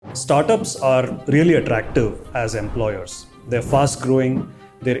Startups are really attractive as employers. They're fast growing,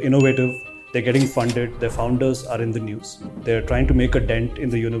 they're innovative, they're getting funded, their founders are in the news. They're trying to make a dent in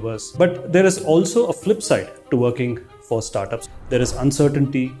the universe. But there is also a flip side to working for startups. There is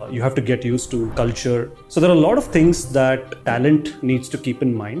uncertainty, you have to get used to culture. So there are a lot of things that talent needs to keep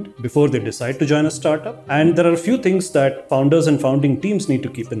in mind before they decide to join a startup. And there are a few things that founders and founding teams need to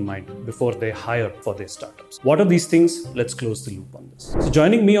keep in mind before they hire for their startups. What are these things? Let's close the loop on this. So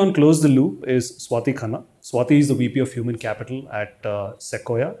joining me on Close the Loop is Swati Khanna. Swati is the VP of Human Capital at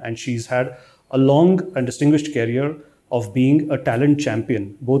Sequoia, and she's had a long and distinguished career of being a talent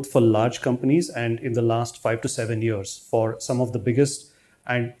champion, both for large companies and in the last 5 to 7 years for some of the biggest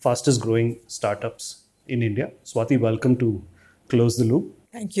and fastest growing startups in India. Swati, welcome to Close the Loop.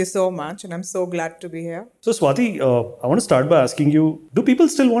 Thank you so much, and I'm so glad to be here. So Swati, I want to start by asking you, do people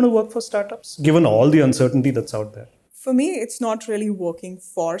still want to work for startups, given all the uncertainty that's out there? For me, it's not really working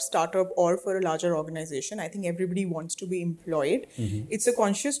for startup or for a larger organization. I think everybody wants to be employed. Mm-hmm. It's a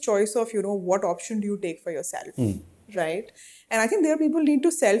conscious choice of, what option do you take for yourself, right? And I think there people need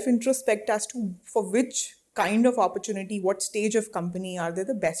to self-introspect as to for which kind of opportunity, what stage of company are they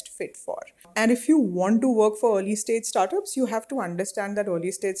the best fit for. And if you want to work for early stage startups, you have to understand that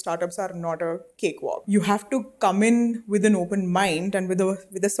early stage startups are not a cakewalk. You have to come in with an open mind and with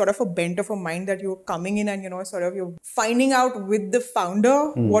a sort of a bent of a mind that you're coming in and, you're finding out with the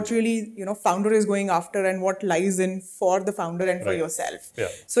founder what really, founder is going after and what lies in for the founder and for yourself. Yeah.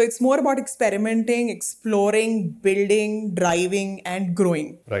 So it's more about experimenting, exploring, building, driving, and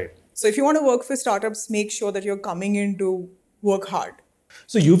growing. Right. So if you want to work for startups, make sure that you're coming in to work hard.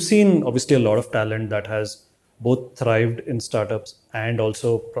 So you've seen obviously a lot of talent that has both thrived in startups and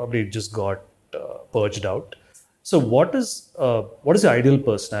also probably just got purged out. So what is the ideal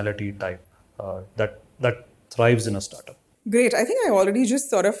personality type that thrives in a startup? Great. I think I already just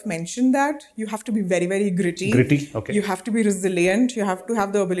sort of mentioned that. You have to be very, very gritty. Gritty, okay. You have to be resilient. You have to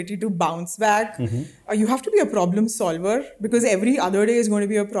have the ability to bounce back. Mm-hmm. You have to be a problem solver because every other day is going to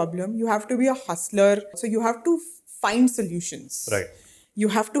be a problem. You have to be a hustler. So you have to find solutions. Right. You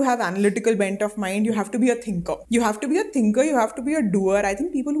have to have analytical bent of mind. You have to be a thinker. You have to be a thinker. You have to be a doer. I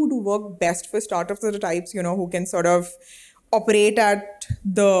think people who do work best for startups are the types, who can sort of operate at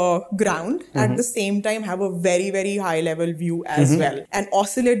the ground, at the same time have a very, very high level view as well, and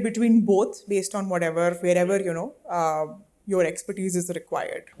oscillate between both based on wherever, your expertise is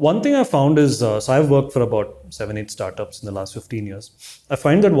required. One thing I found is, so I've worked for about 7-8 startups in the last 15 years. I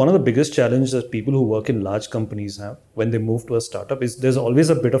find that one of the biggest challenges that people who work in large companies have when they move to a startup is there's always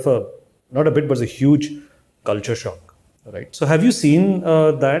a huge culture shock. Right. So have you seen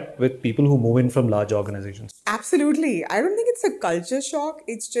that with people who move in from large organizations? Absolutely. I don't think it's a culture shock.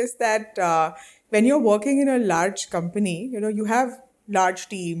 It's just that when you're working in a large company, you have large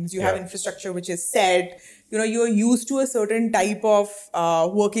teams, you have infrastructure which is set, you're used to a certain type of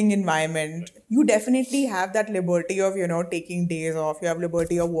working environment. You definitely have that liberty of, taking days off. You have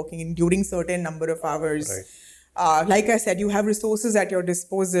liberty of working in during certain number of hours. Right. Like I said, you have resources at your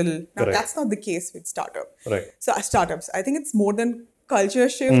disposal. Now, that's not the case with startup. Right. So startups, I think it's more than culture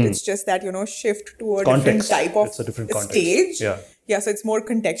shift. It's just that, shift to a different type of stage. Yeah. So it's more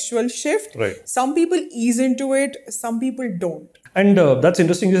contextual shift. Right. Some people ease into it. Some people don't. And that's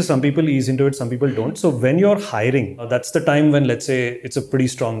interesting because some people ease into it, some people don't. So when you're hiring, that's the time when, let's say, it's a pretty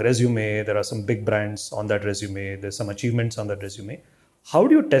strong resume. There are some big brands on that resume. There's some achievements on that resume. How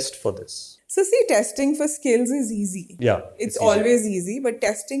do you test for this? So see, testing for skills is easy. Yeah. It's always easy, but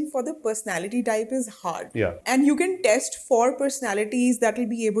testing for the personality type is hard. Yeah. And you can test for personalities that will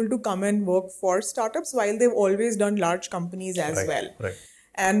be able to come and work for startups while they've always done large companies as well. Right.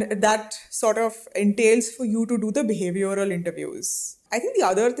 And that sort of entails for you to do the behavioral interviews. I think the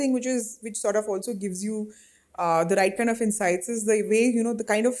other thing which sort of also gives you the right kind of insights is the way, the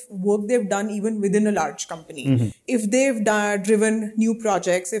kind of work they've done even within a large company. Mm-hmm. If they've driven new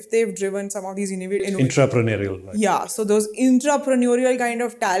projects, if they've driven some of these intrapreneurial. Right? Yeah. So those intrapreneurial kind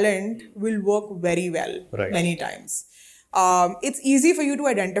of talent will work very well many times. It's easy for you to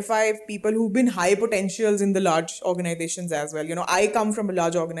identify people who've been high potentials in the large organizations as well. I come from a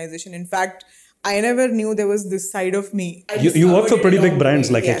large organization. In fact, I never knew there was this side of me. You work for pretty big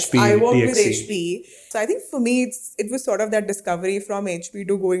brands like HP, I work DXC. with HP. So I think for me, it was sort of that discovery from HP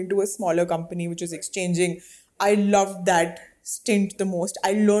to going to a smaller company, which is exchanging. I loved that stint the most.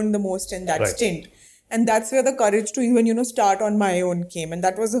 I learned the most in that stint. And that's where the courage to even, start on my own came. And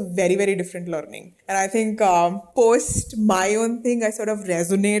that was a very, very different learning. And I think post my own thing, I sort of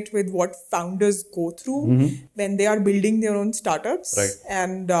resonate with what founders go through when they are building their own startups. Right.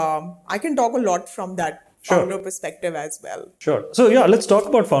 And I can talk a lot from that founder perspective as well. Sure. So yeah, let's talk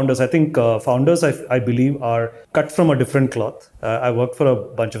about founders. I think founders, I believe, are cut from a different cloth. I worked for a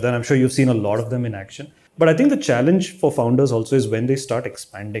bunch of them. I'm sure you've seen a lot of them in action. But I think the challenge for founders also is when they start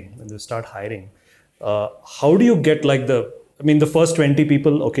expanding, when they start hiring. How do you get the first 20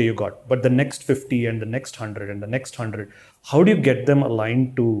 people, okay, you got, but the next 50 and the next 100 and the next 100, how do you get them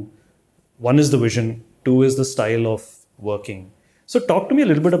aligned to, one is the vision, two is the style of working. So talk to me a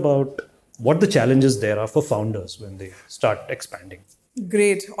little bit about what the challenges there are for founders when they start expanding.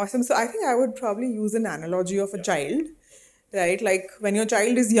 Great. Awesome. So I think I would probably use an analogy of a child, right? Like when your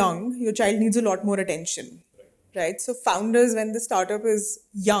child is young, your child needs a lot more attention, right? So founders, when the startup is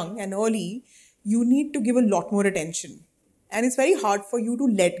young and early, you need to give a lot more attention. And it's very hard for you to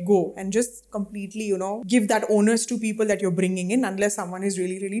let go and just completely, give that onus to people that you're bringing in unless someone is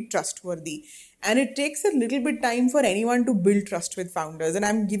really, really trustworthy. And it takes a little bit time for anyone to build trust with founders. And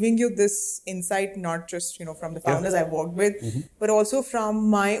I'm giving you this insight, not just, from the founders I've worked with, but also from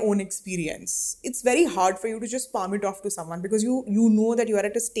my own experience. It's very hard for you to just palm it off to someone because you know that you are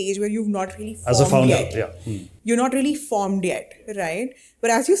at a stage where you've not really formed as a founder, yet. You're not really formed yet, right? But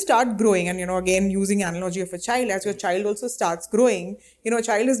as you start growing, and again using analogy of a child, as your child also starts growing, a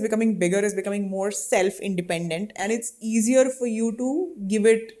child is becoming bigger, is becoming more self-independent, and it's easier for you to give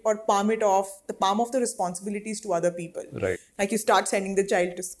it or palm off the responsibilities to other people. Right. Like you start sending the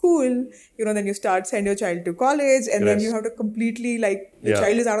child to school, then you start sending your child to college, and then you have to completely the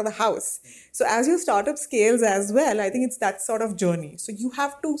child is out of the house. So as your startup scales as well, I think it's that sort of journey. So you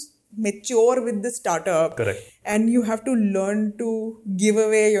have to mature with the startup. Correct. And you have to learn to give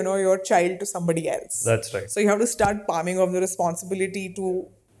away, your child to somebody else. That's right. So you have to start palming off the responsibility to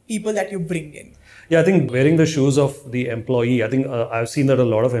people that you bring in. Yeah, I think wearing the shoes of the employee, I think I've seen that a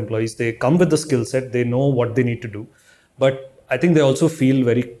lot of employees, they come with the skill set, they know what they need to do. But I think they also feel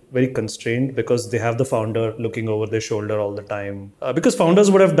very, very constrained because they have the founder looking over their shoulder all the time. Because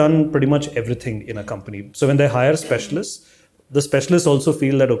founders would have done pretty much everything in a company. So when they hire specialists, the specialists also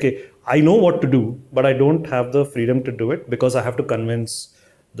feel that, okay, I know what to do, but I don't have the freedom to do it because I have to convince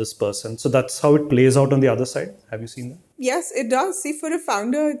this person. So that's how it plays out on the other side. Have you seen that? Yes, it does. See, for a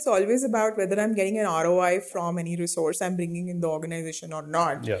founder, it's always about whether I'm getting an ROI from any resource I'm bringing in the organization or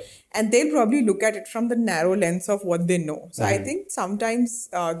not. Yeah. And they'll probably look at it from the narrow lens of what they know. So I think sometimes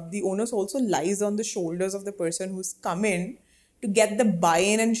the onus also lies on the shoulders of the person who's come in to get the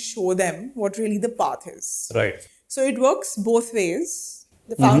buy-in and show them what really the path is. Right. So it works both ways.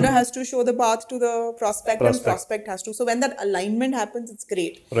 The founder has to show the path to the prospect and prospect has to. So when that alignment happens, it's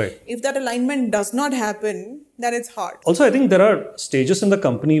great. Right. If that alignment does not happen, then it's hard. Also, I think there are stages in the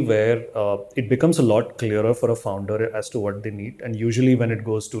company where it becomes a lot clearer for a founder as to what they need. And usually when it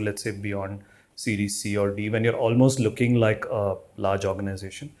goes to, let's say, beyond Series C or D, when you're almost looking like a large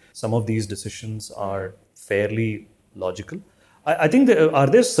organization, some of these decisions are fairly logical. I think are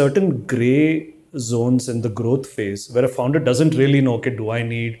there certain gray zones in the growth phase where a founder doesn't really know, okay, do I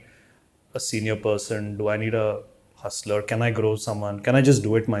need a senior person? Do I need a hustler? Can I grow someone? Can I just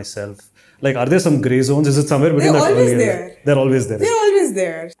do it myself? Like, are there some gray zones? Is it somewhere between They're that? always there. They're always there. They're always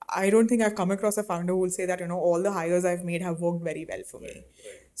there. I don't think I've come across a founder who will say that, all the hires I've made have worked very well for me.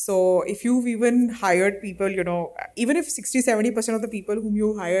 So if you've even hired people, even if 60-70% of the people whom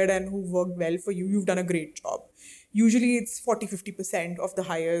you hired and who worked well for you, you've done a great job. Usually it's 40-50% of the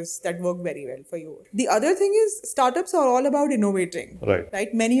hires that work very well for you. The other thing is startups are all about innovating.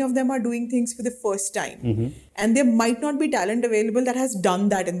 Right? Many of them are doing things for the first time. And there might not be talent available that has done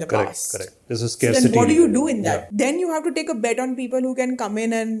that in the past. Correct. There's a scarcity. So then what do you do in that? Then you have to take a bet on people who can come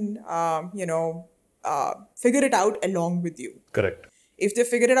in and, figure it out along with you. Correct. If they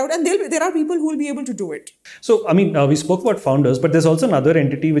figure it out, and there are people who will be able to do it. So, we spoke about founders, but there's also another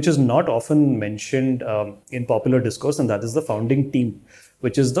entity which is not often mentioned in popular discourse, and that is the founding team,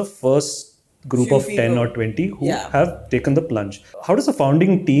 which is the first group of 10 or 20 who have taken the plunge. How does the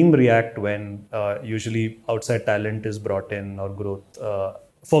founding team react when usually outside talent is brought in or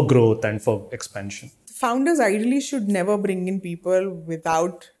for growth and for expansion? Founders ideally should never bring in people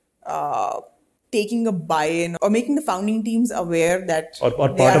without taking a buy-in or making the founding teams aware that or they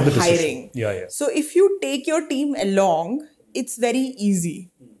part are of the hiring. Yeah. So if you take your team along, it's very easy.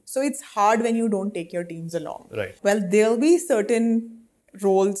 So it's hard when you don't take your teams along. Right. Well, there'll be certain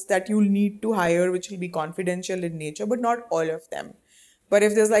roles that you'll need to hire which will be confidential in nature, but not all of them. But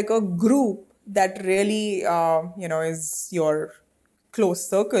if there's like a group that really, is your close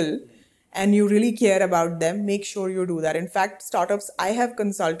circle and you really care about them, make sure you do that. In fact, startups I have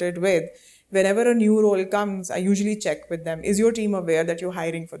consulted with, whenever a new role comes, I usually check with them, is your team aware that you're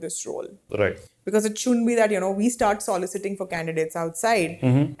hiring for this role? Right. Because it shouldn't be that, we start soliciting for candidates outside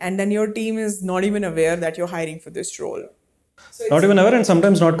and then your team is not even aware that you're hiring for this role. So Not even aware and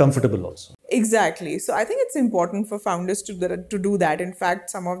sometimes not comfortable also. Exactly. So I think it's important for founders to do that. In fact,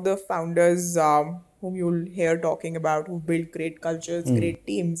 some of the founders whom you'll hear talking about who build great cultures, great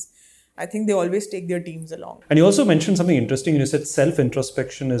teams, I think they always take their teams along. And you also mentioned something interesting. You said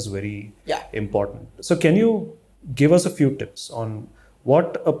self-introspection is very important. So can you give us a few tips on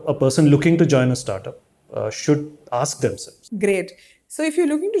what a person looking to join a startup should ask themselves? Great. So if you're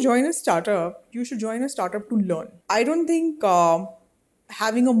looking to join a startup, you should join a startup to learn. I don't think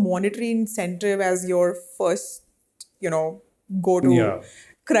having a monetary incentive as your first, go-to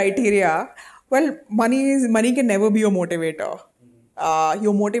criteria. Well, money can never be your motivator.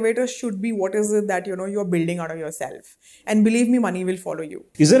 Your motivator should be what is it that you're building out of yourself. And believe me, money will follow you.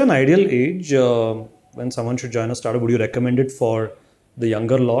 Is there an ideal age when someone should join a startup? Would you recommend it for the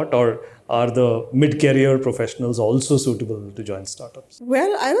younger lot, or are the mid-career professionals also suitable to join startups?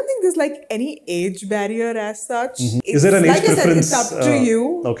 Well, I don't think there's like any age barrier as such. Is there an age preference? I said, it's up to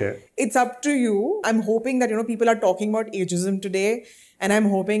you. Okay. It's up to you. I'm hoping that people are talking about ageism today, and I'm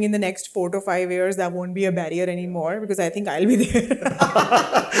hoping in the next 4 to 5 years that won't be a barrier anymore, because I think I'll be there.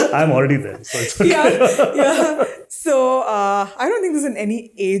 I'm already there, so it's okay. Yeah. So I don't think there's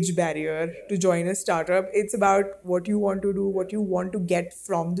any age barrier to join a startup. It's about what you want to do, what you want to get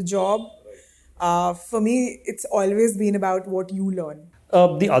from the job. For me, it's always been about what you learn.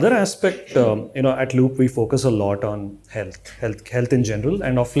 The other aspect, at Loop, we focus a lot on health in general,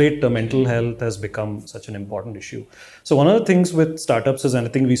 and of late, mental health has become such an important issue. So one of the things with startups is, and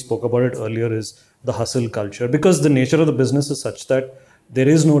I think we spoke about it earlier, is the hustle culture, because the nature of the business is such that there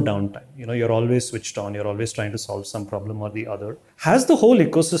is no downtime. You're always switched on. You're always trying to solve some problem or the other. Has the whole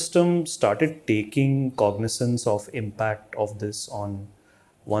ecosystem started taking cognizance of impact of this on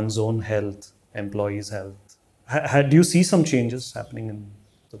one's own health, employees' health? Do you see some changes happening in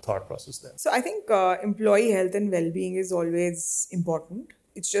the thought process there? So I think employee health and well-being is always important.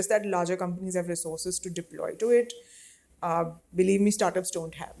 It's just that larger companies have resources to deploy to it. Believe me, startups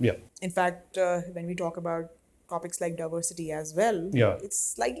don't have. Yeah. In fact, when we talk about topics like diversity as well, it's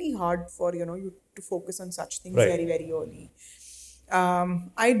slightly hard for you to focus on such things very, very early.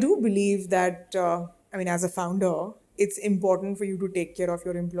 I do believe that, as a founder, it's important for you to take care of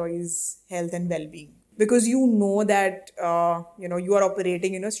your employees' health and well-being, because you know that you are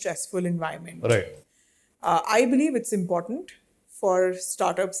operating in a stressful environment. Right. I believe it's important for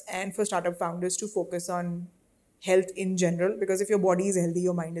startups and for startup founders to focus on health in general, because if your body is healthy,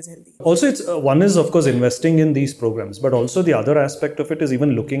 your mind is healthy. Also, it's one is of course investing in these programs, but also the other aspect of it is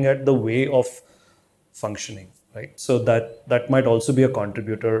even looking at the way of functioning, right? So that might also be a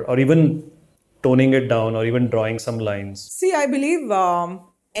contributor, or even toning it down, or even drawing some lines. See, I believe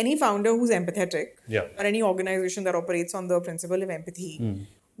any founder who's empathetic, or any organization that operates on the principle of empathy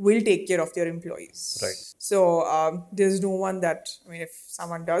will take care of their employees. Right. So there's no one that, if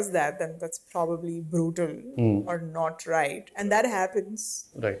someone does that, then that's probably brutal or not right. And that happens.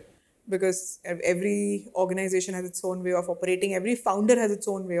 Right. Because every organization has its own way of operating. Every founder has its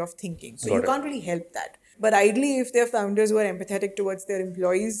own way of thinking. So you can't really help that. But ideally, if there are founders who are empathetic towards their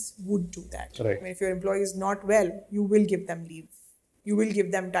employees, would do that. Right. If your employee is not well, you will give them leave. You will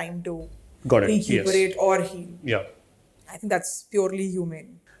give them time to recuperate or heal. Yeah. I think that's purely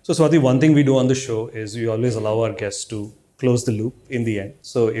humane. So Swati, one thing we do on the show is we always allow our guests to close the loop in the end.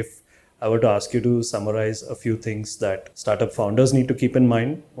 So if I were to ask you to summarize a few things that startup founders need to keep in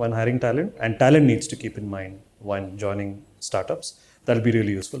mind when hiring talent, and talent needs to keep in mind when joining startups, that'll be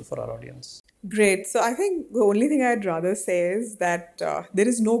really useful for our audience. Great. So I think the only thing I'd rather say is that there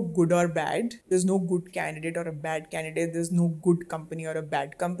is no good or bad. There's no good candidate or a bad candidate. There's no good company or a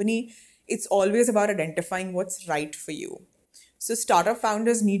bad company. It's always about identifying what's right for you. So startup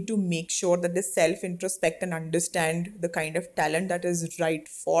founders need to make sure that they self-introspect and understand the kind of talent that is right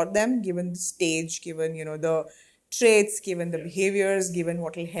for them, given the stage, given the traits, given the behaviors, given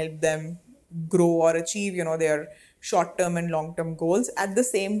what will help them grow or achieve their short-term and long-term goals. At the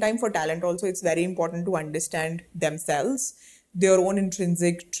same time, for talent also, it's very important to understand themselves, their own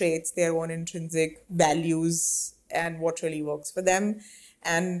intrinsic traits, their own intrinsic values, and what really works for them.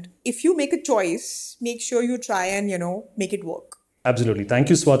 And if you make a choice, make sure you try and, make it work. Absolutely. Thank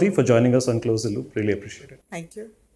you, Swati, for joining us on Close the Loop. Really appreciate it. Thank you.